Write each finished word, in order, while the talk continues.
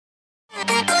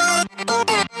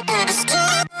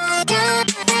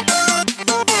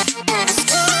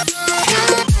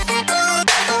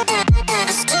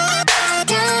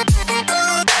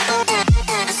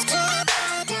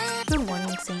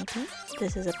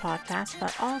is a podcast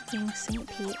about all things St.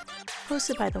 Pete,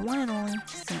 hosted by the one and only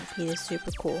St. Pete is Super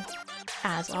Cool.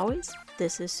 As always,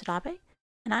 this is Surabe,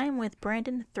 and I am with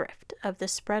Brandon Thrift of the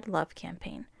Spread Love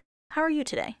campaign. How are you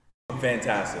today?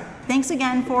 Fantastic. Thanks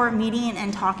again for meeting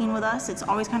and talking with us. It's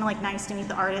always kind of like nice to meet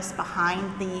the artists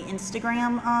behind the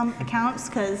Instagram accounts,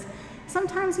 because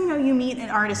sometimes, you meet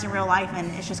an artist in real life and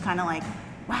it's just kind of like,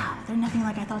 wow, they're nothing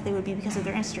like I thought they would be because of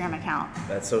their Instagram account.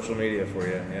 That's social media for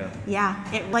you, yeah. Yeah.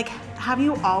 Have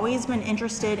you always been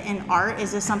interested in art?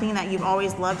 Is this something that you've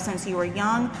always loved since you were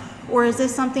young? Or is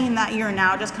this something that you're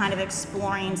now just kind of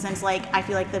exploring since, I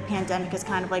feel like the pandemic has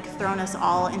kind of thrown us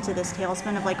all into this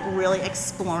tailspin of really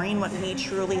exploring what we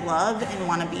truly love and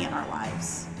want to be in our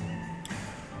lives?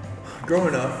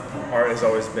 Growing up, art has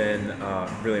always been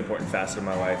a really important facet of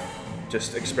my life.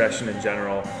 Just expression in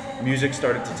general. Music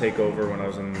started to take over when I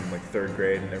was in third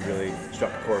grade, and it really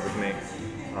struck a chord with me.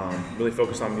 Really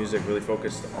focused on music, really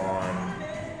focused on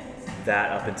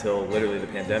that up until literally the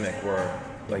pandemic, where,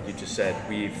 like you just said,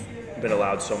 we've been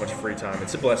allowed so much free time.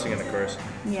 It's a blessing and a curse.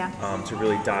 Yeah. To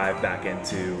really dive back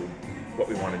into what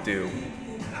we want to do,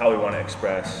 how we want to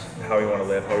express, how we want to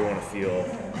live, how we want to feel,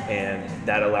 and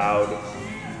that allowed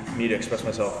me to express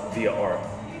myself via art.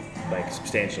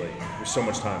 Substantially. There's so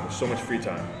much time, there's so much free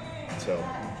time. So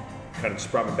kind of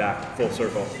just brought me back full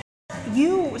circle.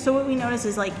 So what we notice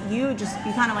is you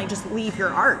kind of just leave your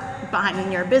art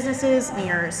behind your businesses,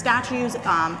 your statues,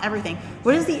 everything.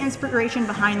 What is the inspiration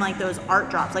behind those art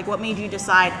drops? What made you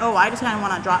decide, I just kind of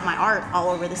want to drop my art all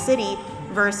over the city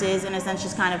versus in a sense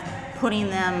just kind of putting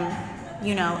them,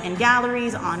 in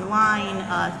galleries, online,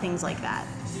 things like that?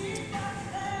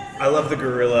 I love the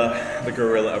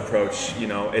guerrilla approach.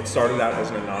 It started out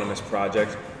as an anonymous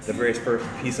project. The very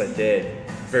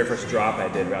first drop I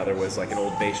did was an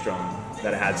old bass drum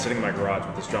that I had sitting in my garage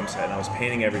with this drum set, and I was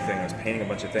painting everything. I was painting a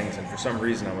bunch of things, and for some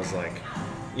reason I was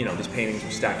these paintings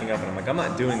were stacking up, and I'm I'm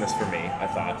not doing this for me. I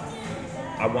thought,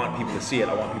 I want people to see it.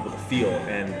 I want people to feel.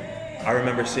 And I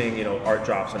remember seeing, art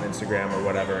drops on Instagram or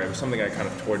whatever. It was something I kind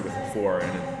of toyed with before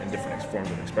in different forms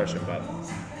of expression, but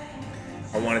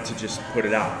I wanted to just put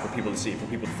it out for people to see, for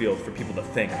people to feel, for people to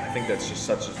think. I think that's just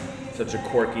such a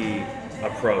quirky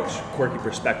approach, quirky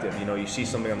perspective. You see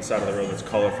something on the side of the road that's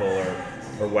colorful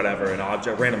or whatever,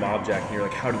 random object, and you're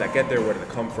like, how did that get there? Where did it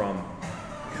come from?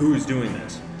 Who's doing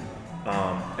this?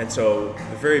 And so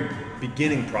the very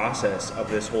beginning process of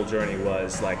this whole journey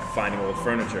was finding old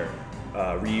furniture,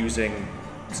 reusing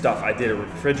stuff. I did a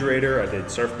refrigerator, I did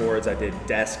surfboards, I did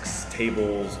desks,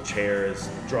 tables, chairs,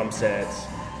 drum sets,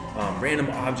 random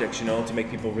objects, to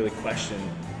make people really question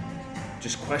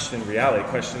reality,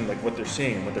 question what they're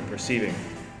seeing and what they're perceiving.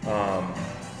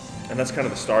 And that's kind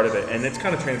of the start of it. And it's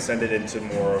kind of transcended into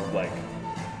more of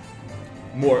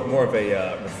more of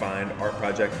a refined art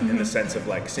project, in the sense of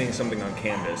seeing something on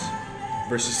canvas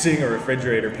versus seeing a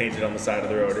refrigerator painted on the side of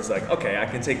the road. It's okay, I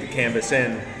can take the canvas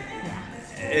in.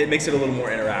 It makes it a little more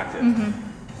interactive.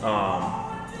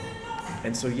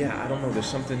 And so, I don't know, there's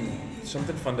something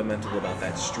fundamental about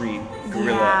that street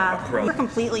guerrilla approach. We're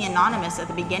completely anonymous at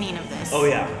the beginning of this. Oh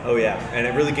yeah. And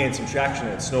it really gained some traction,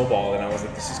 and it snowballed, and I was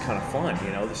like, this is kind of fun,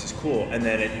 this is cool. And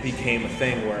then it became a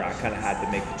thing where I kind of had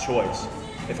to make the choice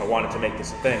if I wanted to make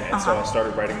this a thing. And so I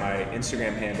started writing my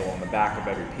Instagram handle on the back of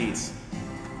every piece,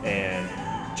 and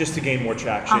just to gain more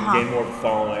traction, gain more of a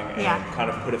following, and kind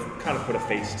of put a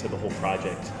face to the whole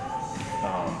project.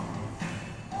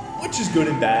 Which is good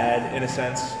and bad in a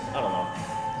sense. I don't know.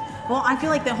 Well, I feel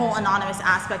like the whole anonymous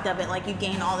aspect of it, you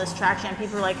gain all this traction.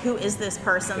 People are like, who is this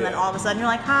person? Yeah. Then all of a sudden you're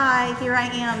like, hi, here I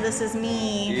am, this is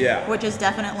me. Yeah. Which is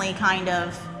definitely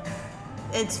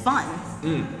it's fun.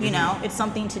 It's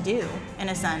something to do in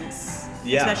a sense.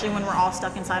 Yeah. Especially when we're all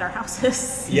stuck inside our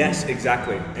houses. Yes,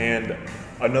 exactly. And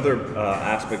another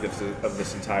aspect of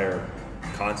this entire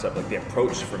concept, the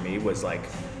approach for me was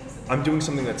I'm doing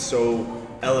something that's so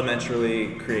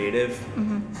elementarily creative,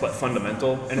 but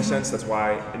fundamental in a sense. That's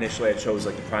why initially I chose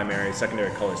the primary,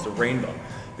 secondary colors, the rainbow,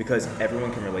 because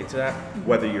everyone can relate to that,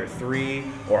 whether you're 3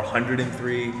 or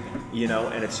 103,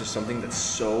 and it's just something that's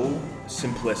so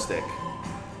simplistic.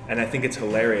 And I think it's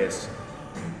hilarious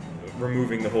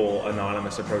removing the whole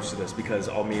anonymous approach to this, because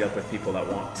I'll meet up with people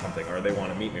that want something, or they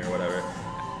want to meet me or whatever,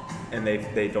 and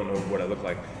they don't know what I look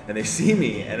like, and they see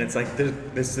me, and it's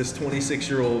this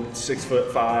 26-year-old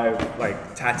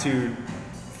 6'5" tattooed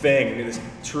thing in this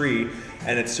tree,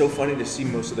 and it's so funny to see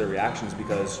most of their reactions,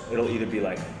 because it'll either be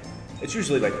it's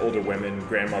usually older women,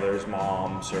 grandmothers,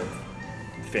 moms, or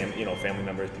family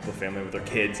members, people family with their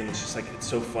kids, and it's just it's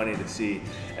so funny to see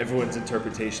everyone's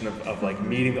interpretation of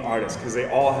meeting the artist, because they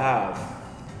all have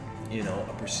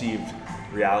a perceived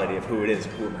reality of who it is,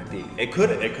 who it might be. It could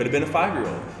have been a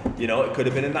 5-year-old, you know, it could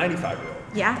have been a 95-year-old.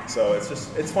 Yeah. So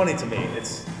it's funny to me.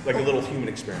 It's like a little human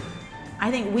experiment. I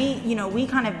think we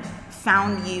kind of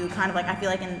found you kind of like, I feel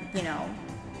like in,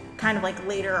 kind of like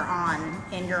later on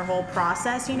in your whole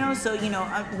process, so,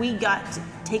 we got to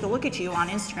take a look at you on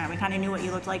Instagram. We kind of knew what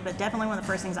you looked like, but definitely one of the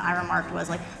first things I remarked was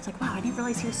like, it's like, wow, I didn't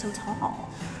realize he was so tall.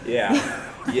 Yeah.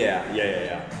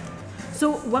 Yeah.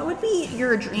 So what would be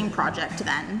your dream project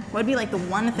then? What would be like the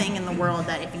one thing in the world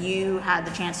that if you had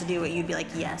the chance to do it, you'd be like,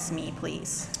 yes, me,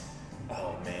 please?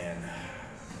 Oh, man.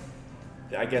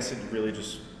 I guess it really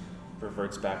just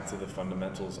reverts back to the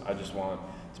fundamentals. I just want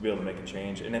to be able to make a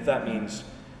change. And if that means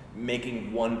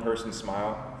making one person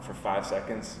smile for 5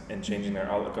 seconds and changing their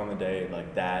outlook on the day,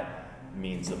 like that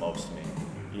means the most to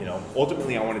me.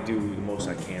 Ultimately I want to do the most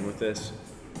I can with this.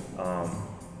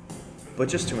 But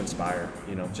just to inspire,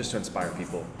 just to inspire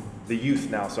people. The youth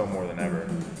now so more than ever.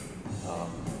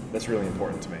 That's really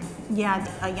important to me. Yeah,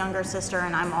 a younger sister,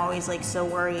 and I'm always like so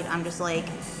worried. I'm just like,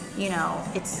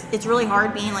 it's really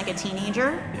hard being like a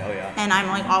teenager. Oh yeah. And I'm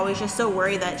like always just so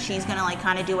worried that she's gonna like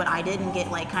kind of do what I did and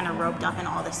get like kind of roped up in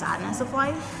all the sadness of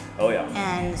life. Oh yeah.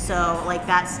 And so like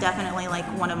that's definitely like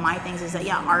one of my things is that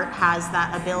art has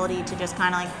that ability to just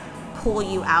kind of like pull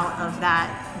you out of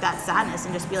that sadness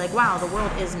and just be like, wow, the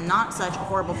world is not such a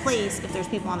horrible place if there's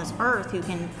people on this earth who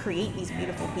can create these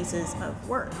beautiful pieces of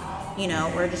work,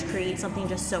 or just create something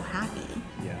just so happy.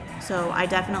 Yeah. So I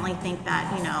definitely think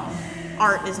that,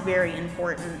 art is very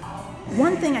important.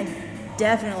 One thing I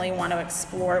definitely want to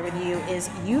explore with you is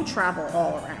you travel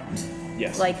all around.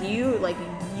 Yes.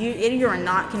 You are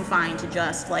not confined to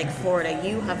just like Florida.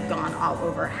 You have gone all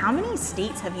over. How many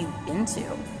states have you been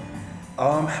to?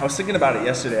 I was thinking about it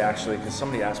yesterday, actually, because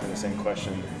somebody asked me the same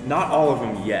question. Not all of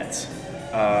them yet.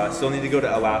 Still need to go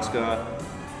to Alaska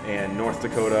and North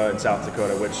Dakota and South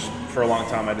Dakota, which for a long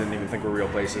time I didn't even think were real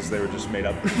places. They were just made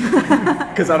up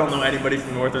because I don't know anybody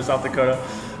from North or South Dakota.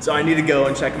 So I need to go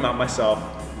and check them out myself.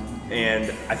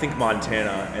 And I think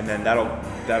Montana, and then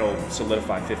that'll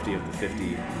solidify 50 of the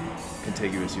 50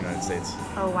 contiguous United States.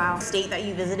 Oh, wow. State that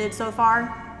you visited so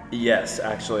far? Yes,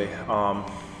 actually.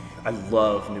 I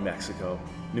love New Mexico.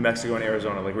 New Mexico and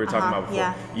Arizona, like we were talking about before.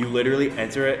 Yeah. You literally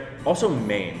enter it. Also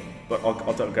Maine, but I'll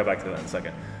go back to that in a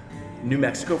second. New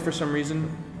Mexico, for some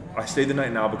reason, I stayed the night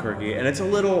in Albuquerque, and it's a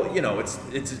little,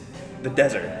 it's the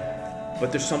desert.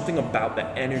 But there's something about the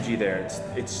energy there.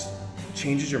 It's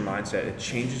changes your mindset. It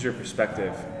changes your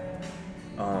perspective.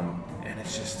 And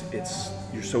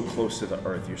you're so close to the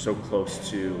earth. You're so close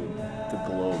to the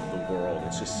globe, the world.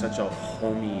 It's just such a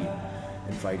homey,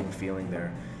 inviting feeling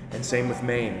there. And same with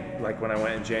Maine. Like when I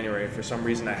went in January, for some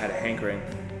reason I had a hankering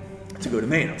to go to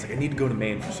Maine. I was like, I need to go to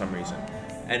Maine for some reason.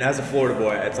 And as a Florida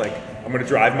boy, it's like, I'm gonna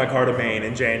drive my car to Maine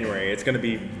in January. It's gonna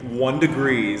be 1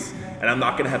 degree, and I'm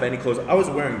not gonna have any clothes. I was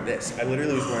wearing this. I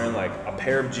literally was wearing like a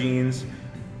pair of jeans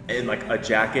and like a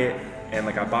jacket, and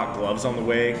like I bought gloves on the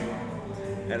way.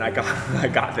 And I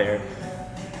got there,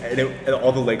 and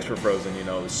all the lakes were frozen. It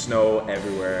was snow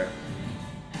everywhere.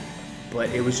 But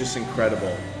it was just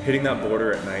incredible. Hitting that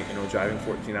border at night, driving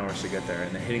 14 hours to get there,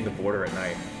 and then hitting the border at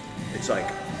night. It's like,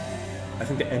 I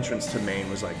think the entrance to Maine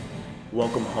was like,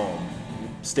 welcome home,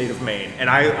 state of Maine. And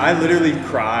I literally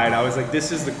cried. I was like,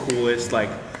 this is the coolest, like,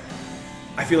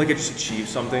 I feel like I just achieved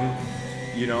something,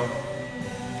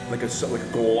 like a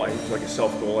goal, like a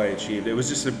self goal I achieved. It was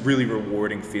just a really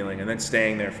rewarding feeling. And then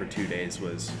staying there for 2 days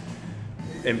was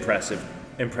impressive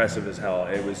as hell.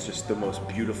 It was just the most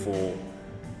beautiful,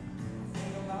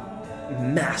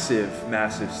 massive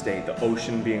state. The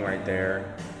ocean being right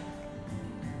there,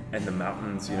 and the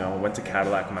mountains. Went to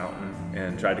Cadillac Mountain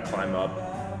and tried to climb up,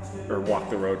 or walk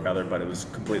the road rather, but it was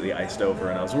completely iced over,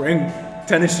 and I was wearing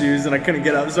tennis shoes and I couldn't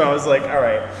get up. So I was like, all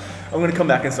right, I'm gonna come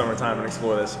back in summertime and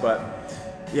explore this. But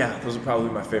yeah, those are probably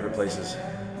my favorite places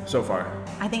so far.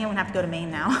 I think I'm gonna have to go to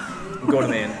Maine now. Go to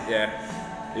Maine, yeah.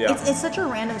 Yeah. It's such a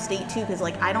random state too, because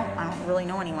like I don't really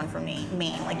know anyone from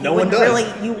Maine. Like no one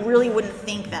does. You really wouldn't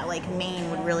think that like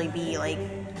Maine would really be like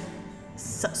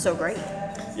so great.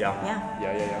 Yeah. Yeah.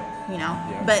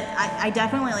 Yeah. But I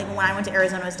definitely like when I went to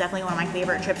Arizona, it was definitely one of my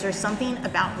favorite trips. There's something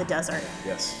about the desert.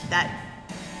 Yes. That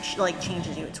like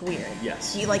changes you. It's weird.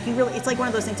 Yes. You really, it's like one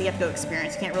of those things you have to go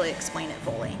experience. You can't really explain it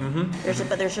fully. Mm-hmm.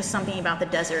 But there's just something about the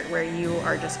desert where you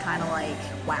are just kind of like,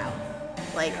 wow,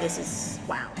 like this is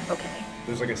wow. Okay.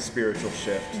 There's like a spiritual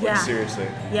shift. Yeah. Like, seriously.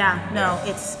 Yeah. No,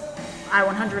 I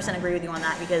 100% agree with you on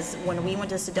that, because when we went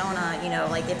to Sedona,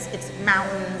 like it's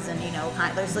mountains and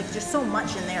there's like just so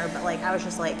much in there, but like I was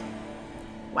just like,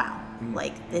 wow.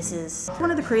 like this is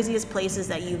one of the craziest places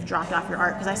that you've dropped off your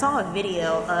art, because I saw a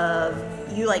video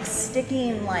of you like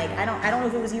sticking like I don't know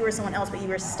if it was you or someone else, but you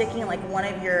were sticking like one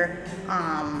of your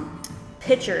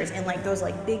pictures in like those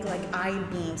like big like I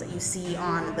beams that you see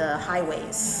on the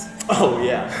highways. Oh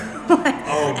yeah.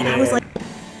 Oh and man. I was like,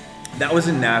 that was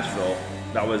in Nashville.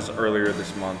 That was earlier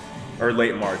this month, or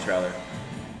late March rather.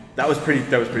 That was pretty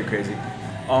crazy.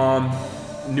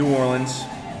 New Orleans.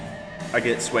 I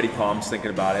get sweaty palms thinking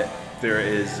about it. There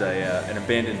is an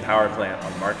abandoned power plant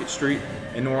on Market Street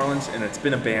in New Orleans, and it's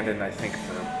been abandoned, I think,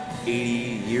 for 80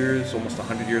 years, almost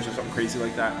 100 years or something crazy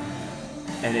like that.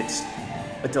 And it's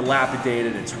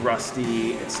dilapidated, it's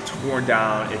rusty, it's torn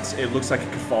down, it looks like it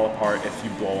could fall apart if you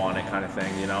blow on it kind of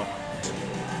thing, you know?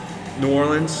 New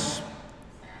Orleans,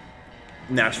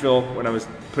 Nashville, when I was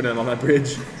putting it on that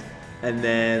bridge, and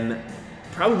then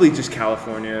probably just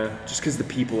California, just because the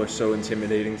people are so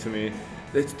intimidating to me.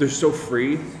 They're so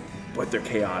free, but they're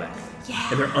chaotic. Yeah.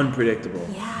 And they're unpredictable.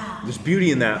 Yeah. There's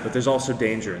beauty in that, but there's also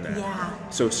danger in that. Yeah.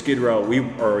 So Skid Row,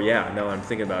 now I'm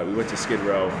thinking about it, we went to Skid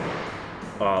Row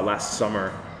last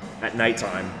summer at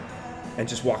nighttime and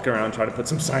just walking around trying to put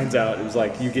some signs out. It was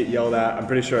like, you get yelled at. I'm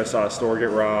pretty sure I saw a store get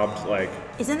robbed. Like,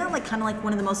 isn't that like kind of like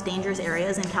one of the most dangerous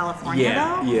areas in California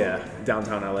though? Yeah,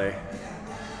 downtown LA.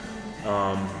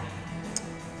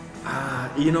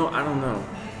 I don't know.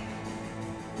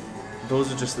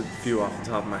 Those are just a few off the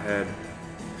top of my head.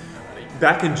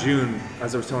 Back in June,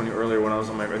 as I was telling you earlier, when I was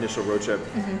on my initial road trip,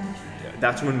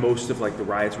 that's when most of like the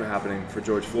riots were happening for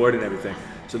George Floyd and everything.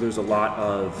 So there's a lot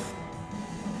of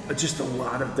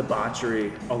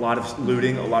debauchery, a lot of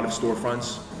looting, a lot of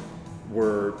storefronts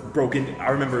were broken.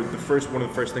 I remember one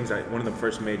of the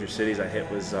first major cities I hit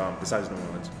was, besides New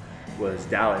Orleans, was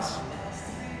Dallas.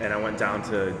 And I went down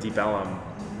to Deep Ellum,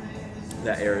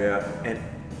 that area, and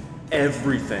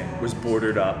everything was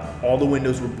boarded up. All the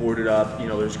windows were boarded up. You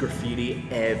know, there's graffiti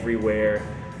everywhere.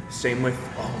 Same with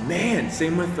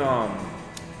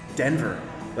Denver.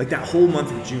 Like that whole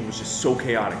month of June was just so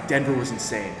chaotic. Denver was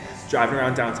insane. Driving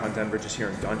around downtown Denver, just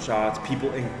hearing gunshots, people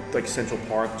in like Central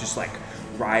Park just like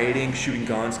rioting, shooting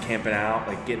guns, camping out,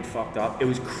 like getting fucked up. It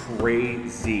was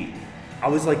crazy. I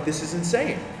was like, this is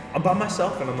insane. I'm by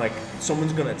myself and I'm like,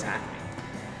 someone's gonna attack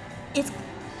me.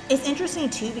 It's interesting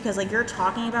too, because like you're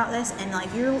talking about this and like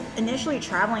you're initially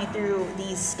traveling through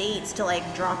these states to like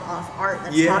drop off art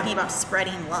that's talking about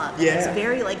spreading love. And it's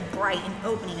very like bright and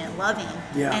opening and loving.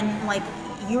 Yeah. And like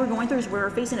you were going through, we're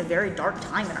facing a very dark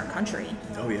time in our country.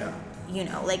 Oh yeah. You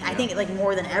know, like I think like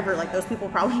more than ever, like those people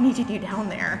probably needed you down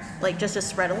there, like just to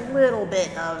spread a little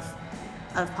bit of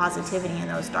positivity in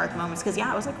those dark moments, because it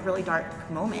was like a really dark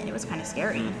moment. It was kind of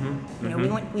scary. You know,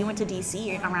 we went to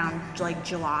DC around like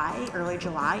early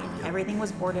July, and everything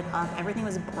was boarded up, everything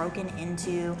was broken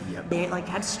into. They like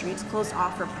had streets closed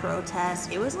off for protests.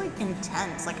 It was like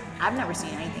intense. Like I've never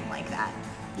seen anything like that.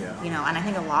 Yeah. You know, and I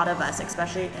think a lot of us,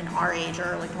 especially in our age or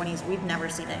early 20s, we've never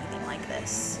seen anything like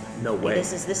this. No way.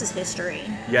 This is history.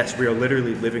 Yes, we are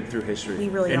literally living through history. We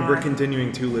really and are. We're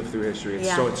continuing to live through history.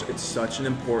 It's such an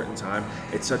important time.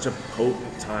 It's such a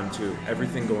potent time too.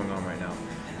 Everything going on right now.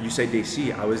 You say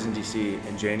DC. I was in DC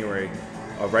in January,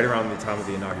 right around the time of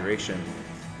the inauguration,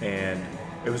 and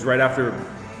it was right after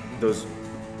those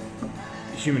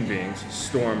human beings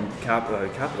stormed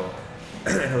Capitol.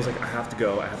 And I was like, I have to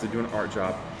go. I have to do an art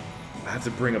job. I have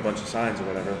to bring a bunch of signs or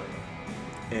whatever.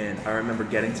 And I remember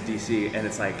getting to DC, and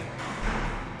it's like,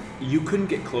 you couldn't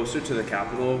get closer to the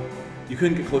Capitol. You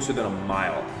couldn't get closer than a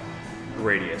mile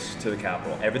radius to the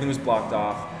Capitol. Everything was blocked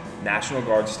off. National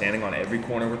Guard standing on every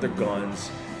corner with their guns.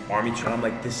 Army trying. I'm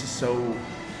like, this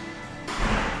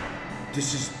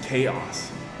is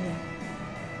chaos. Yeah.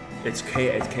 It's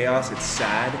chaos. It's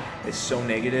sad. It's so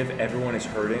negative. Everyone is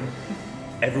hurting.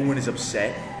 Everyone is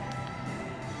upset,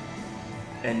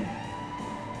 and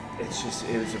it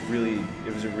was a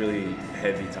really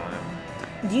heavy time.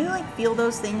 Do you like feel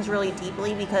those things really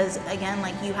deeply? Because again,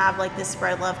 like you have like this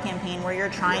Spread Love campaign where you're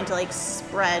trying to like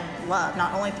spread love,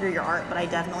 not only through your art, but I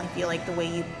definitely feel like the way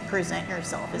you present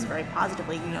yourself is very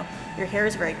positively. You know, your hair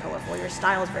is very colorful, your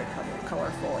style is very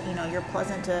colorful. You know, you're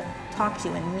pleasant to talk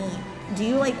to and meet. Do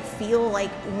you like feel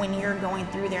like when you're going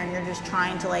through there and you're just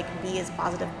trying to like be as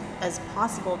positive as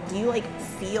possible, do you like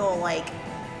feel like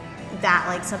that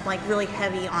like something like really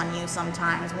heavy on you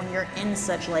sometimes when you're in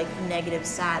such like negative,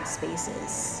 sad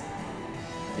spaces?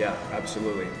 Yeah,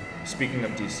 absolutely. Speaking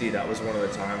of DC, that was one of the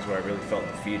times where I really felt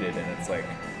defeated, and it's like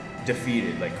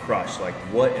defeated, like crushed, like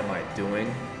what am I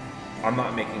doing? I'm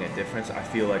not making a difference. I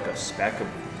feel like a speck of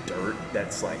dirt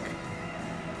that's like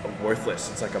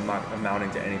worthless. It's like I'm not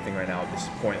amounting to anything right now. This is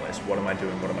pointless. What am I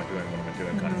doing? What am I doing? What am I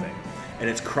doing? Kind of thing. And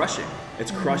it's crushing.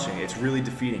 It's crushing. It's really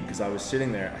defeating because I was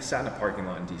sitting there. I sat in a parking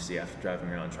lot in DC after driving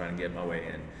around trying to get my way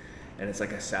in, and it's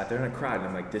like I sat there and I cried. And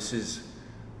I'm like, this is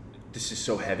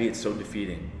so heavy. It's so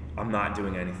defeating. I'm not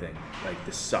doing anything. Like,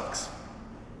 this sucks.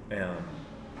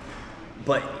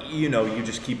 But you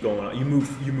just keep going on. You move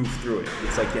through it.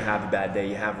 It's like you have a bad day,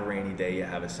 you have a rainy day, you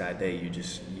have a sad day.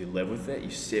 You live with it,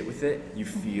 you sit with it, you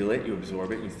feel it, you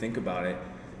absorb it, you think about it,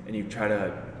 and you try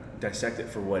to dissect it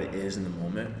for what it is in the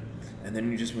moment, and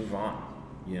then you just move on.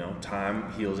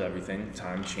 Time heals everything,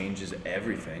 time changes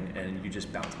everything, and you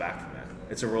just bounce back from that.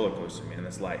 It's a roller coaster, man.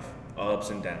 That's life. Ups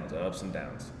and downs, ups and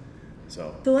downs.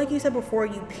 So like you said before,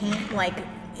 you paint like,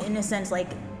 in a sense,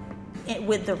 like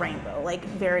with the rainbow, like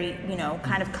very,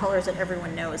 kind of colors that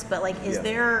everyone knows. But like, is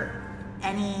there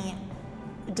any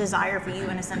desire for you,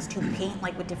 in a sense, to paint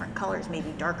like with different colors,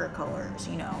 maybe darker colors,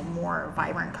 more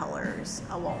vibrant colors?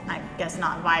 Well, I guess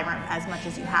not vibrant as much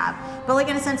as you have, but like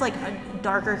in a sense, like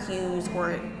darker hues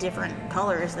or different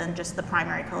colors than just the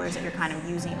primary colors that you're kind of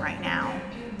using right now?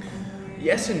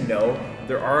 Yes and no.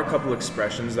 There are a couple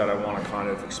expressions that I want to kind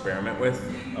of experiment with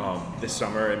this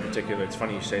summer in particular. It's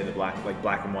funny you say the black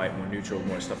and white, more neutral,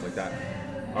 more stuff like that.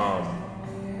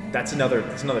 That's another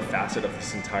facet of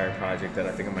this entire project that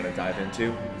I think I'm going to dive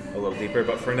into a little deeper.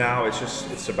 But for now,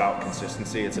 it's about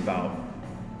consistency. It's about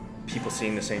people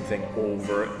seeing the same thing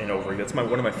over and over again. That's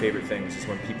one of my favorite things is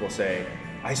when people say,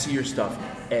 I see your stuff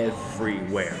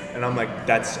everywhere. And I'm like,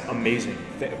 that's amazing.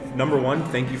 Number one,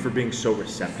 thank you for being so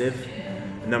receptive.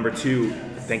 Number two,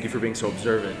 thank you for being so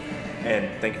observant. And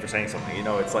thank you for saying something.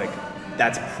 It's like,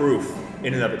 that's proof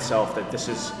in and of itself that this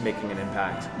is making an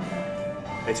impact.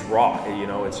 It's raw,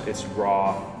 it's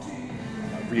raw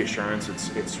reassurance.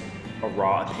 It's a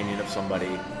raw opinion of somebody.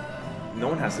 No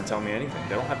one has to tell me anything.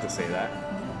 They don't have to say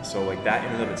that. So like that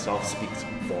in and of itself speaks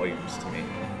volumes to me.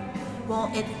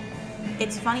 Well,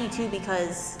 it's funny too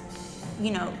because,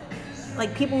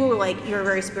 like people who are like, you're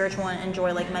very spiritual and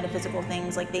enjoy like metaphysical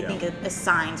things, like they think of as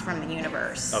signs from the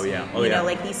universe. Oh yeah.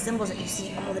 Like these symbols that you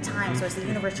see all the time. So it's the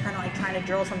universe kind of like trying to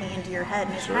drill something into your head.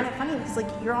 And it's kind of funny because like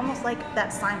you're almost like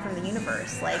that sign from the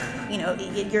universe. Like,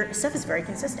 your stuff is very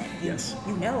consistent. You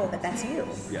know that that's you.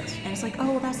 Yes. And it's like,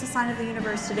 oh, well, that's the sign of the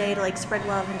universe today, to like spread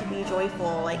love and to be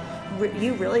joyful. Like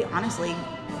you really honestly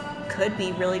could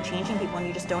be really changing people and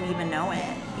you just don't even know it,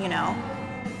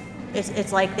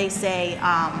 It's like they say,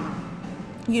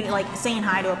 like saying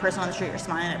hi to a person on the street or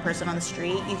smiling at a person on the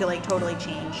street, you could like totally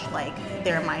change like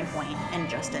their mind point in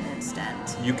just an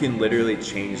instant. You can literally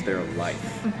change their life.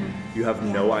 Mm-hmm. You have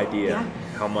no idea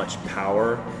how much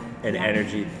power and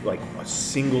energy, like a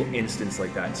single instance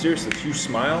like that. Seriously, if you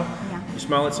smile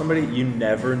at somebody, you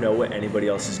never know what anybody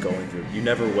else is going through. You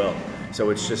never will. So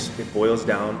it boils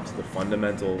down to the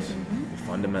fundamentals. Mm-hmm. The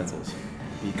fundamentals.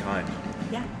 Be kind. Be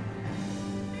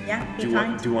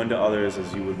kind. Do unto others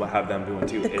as you would have them do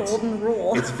unto you. The golden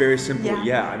rule. It's very simple. It's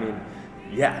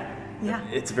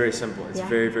very simple. It's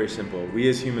very, very simple. We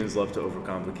as humans love to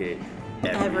overcomplicate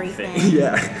everything.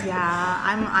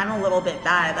 I'm a little bit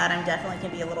bad at that. I'm definitely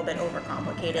can be a little bit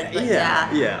overcomplicated.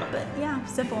 But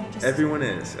simple. Just everyone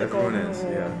is. Everyone is.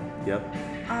 Rule. Yeah. Yep.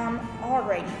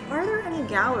 Alrighty. Are there any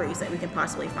galleries that we can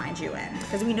possibly find you in?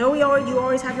 Because we know you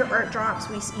always have your art drops.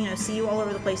 We see you all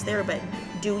over the place there. But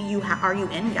are you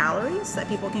in galleries that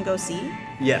people can go see?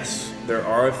 Yes, there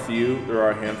are a few. There are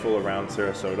a handful around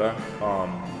Sarasota.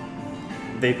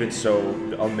 They've been so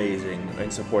amazing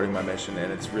in supporting my mission,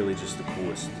 and it's really just the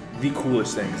coolest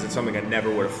thing because it's something I never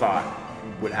would have thought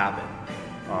would happen.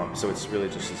 So it's really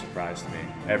just a surprise to me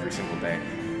every single day.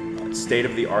 State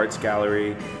of the Arts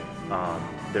Gallery.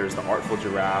 There's the Artful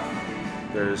Giraffe.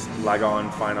 There's Lagon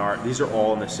Fine Art. These are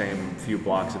all in the same few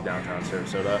blocks of downtown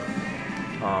Sarasota.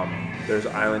 There's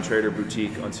Island Trader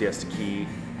Boutique on Siesta Key.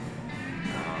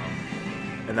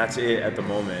 And that's it at the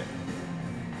moment.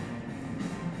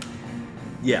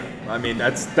 Yeah, I mean,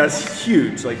 that's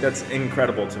huge. Like, that's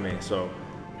incredible to me. So,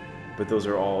 but those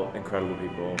are all incredible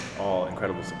people, all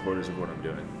incredible supporters of what I'm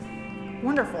doing.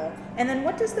 Wonderful. And then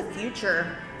what does the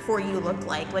future for you look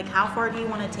like? Like, how far do you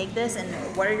want to take this, and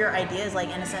what are your ideas, like,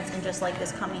 in a sense, in just like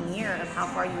this coming year of how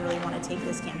far you really want to take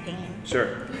this campaign?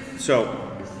 Sure. So,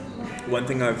 one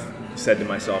thing I've said to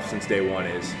myself since day one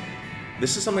is,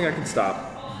 this is something I can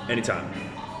stop anytime.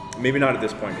 Maybe not at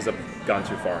this point because I've gone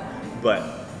too far, but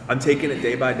I'm taking it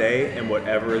day by day, and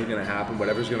whatever is going to happen,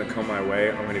 whatever's going to come my way,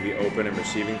 I'm going to be open and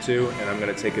receiving to, and I'm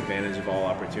going to take advantage of all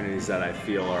opportunities that I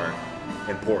feel are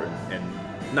important, and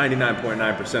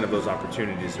 99.9% of those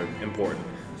opportunities are important.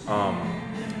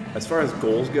 As far as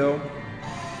goals go,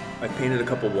 I've painted a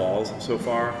couple walls so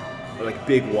far. like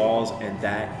big walls, and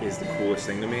that is the coolest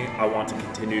thing to me. I want to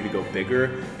continue to go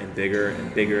bigger and bigger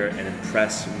and bigger and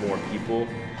impress more people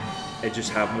and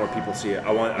just have more people see it.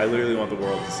 I literally want the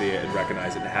world to see it and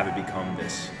recognize it and have it become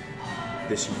this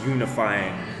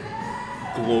unifying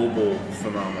global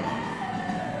phenomenon.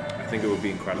 I think it would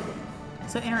be incredible.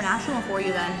 So international for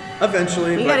you then.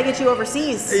 Eventually. We got to get you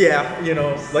overseas. Yeah, you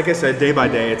know, like I said, day by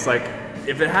day, it's like,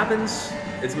 if it happens,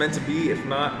 it's meant to be. If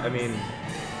not, I mean,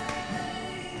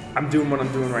 I'm doing what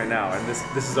I'm doing right now, and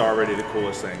this is already the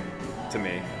coolest thing to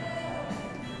me.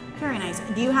 Very nice.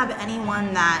 Do you have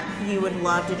anyone that you would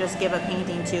love to just give a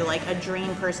painting to, like a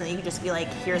dream person that you could just be like,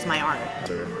 here's my art?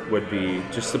 Would be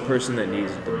just the person that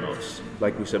needs it the most.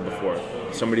 Like we said before,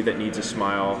 somebody that needs a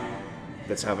smile,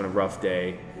 that's having a rough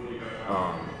day,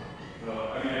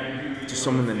 just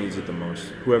someone that needs it the most,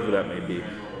 whoever that may be. You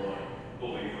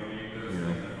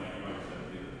know?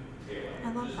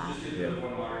 I love that. Yeah.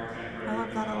 I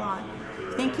love that a lot.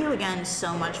 Thank you again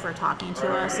so much for talking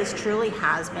to us. This truly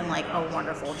has been like a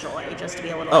wonderful joy just to be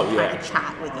able to kind of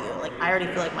chat with you. Like I already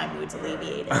feel like my mood's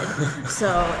alleviated. So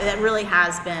it really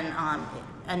has been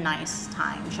a nice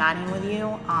time chatting with you.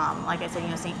 Like I said, you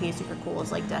know, St. Pete is super cool.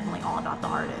 It's like definitely all about the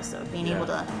artist. So being able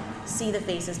to see the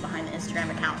faces behind the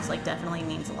Instagram accounts like definitely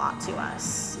means a lot to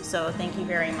us. So thank you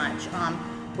very much.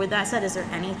 With that said, is there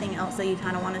anything else that you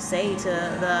kind of want to say to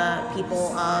the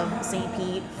people of St.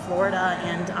 Pete, Florida,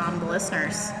 and the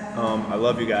listeners? I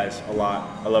love you guys a lot.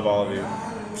 I love all of you.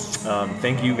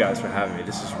 Thank you guys for having me.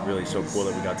 This is really so cool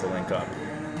that we got to link up.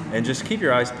 And just keep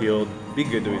your eyes peeled. Be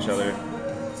good to each other.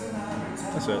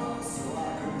 That's it.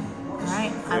 All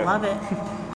right. I love it.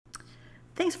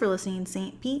 Thanks for listening,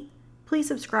 St. Pete. Please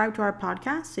subscribe to our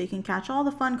podcast so you can catch all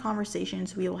the fun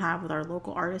conversations we will have with our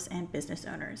local artists and business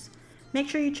owners. Make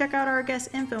sure you check out our guest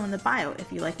info in the bio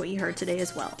if you like what you heard today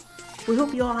as well. We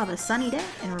hope you all have a sunny day,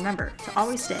 and remember to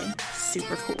always stay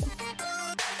super cool.